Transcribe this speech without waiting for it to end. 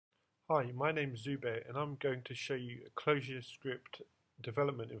Hi, my name is Zubair and I'm going to show you a Clojurescript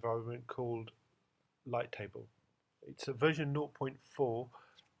development environment called LIghtTable. It's a version 0.4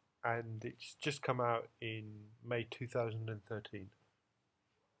 and it's just come out in May 2013.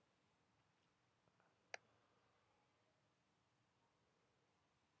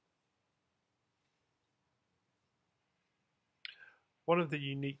 One of the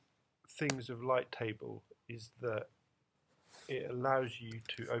unique things of LIGHTTable is that it allows you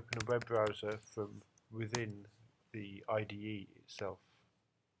to open a web browser from within the IDE itself.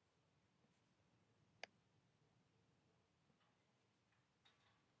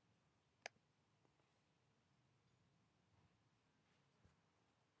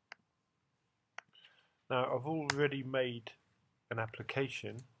 Now I've already made an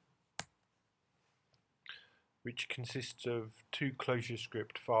application which consists of two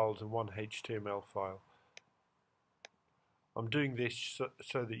Clojurescript files and one HTML file. I'm doing this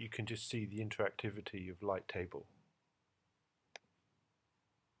so that you can just see the interactivity of LIGHTTable.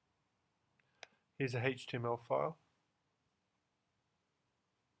 Here's a HTML file.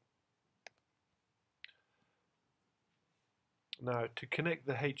 Now, to connect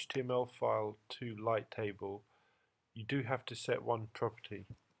the HTML file to LIGHTTable, you do have to set one property.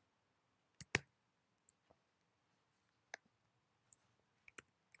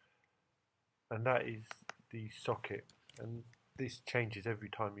 And that is the socket. And this changes every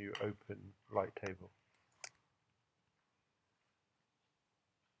time you open LIGHTTable.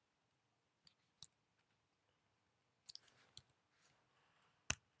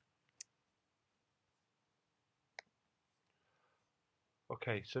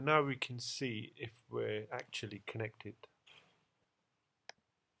 Okay, so now we can see if we're actually connected.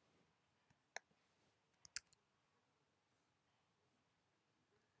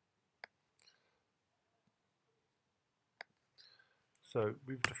 So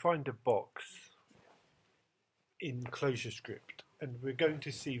we've defined a box in Clojurescript, and we're going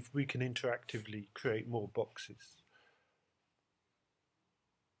to see if we can interactively create more boxes.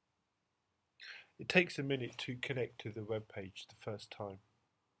 It takes a minute to connect to the web page the first time.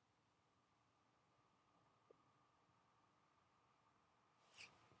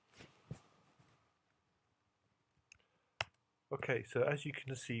 Okay, so as you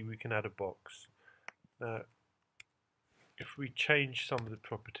can see, we can add a box. Now, if we change some of the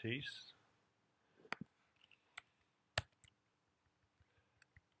properties,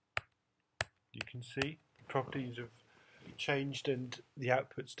 you can see the properties have changed and the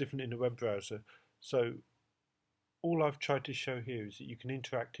output's different in the web browser. So all I've tried to show here is that you can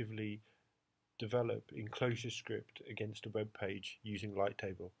interactively develop in Clojurescript against a web page using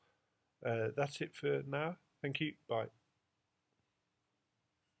LIGHTTable. That's it for now. Thank you. Bye.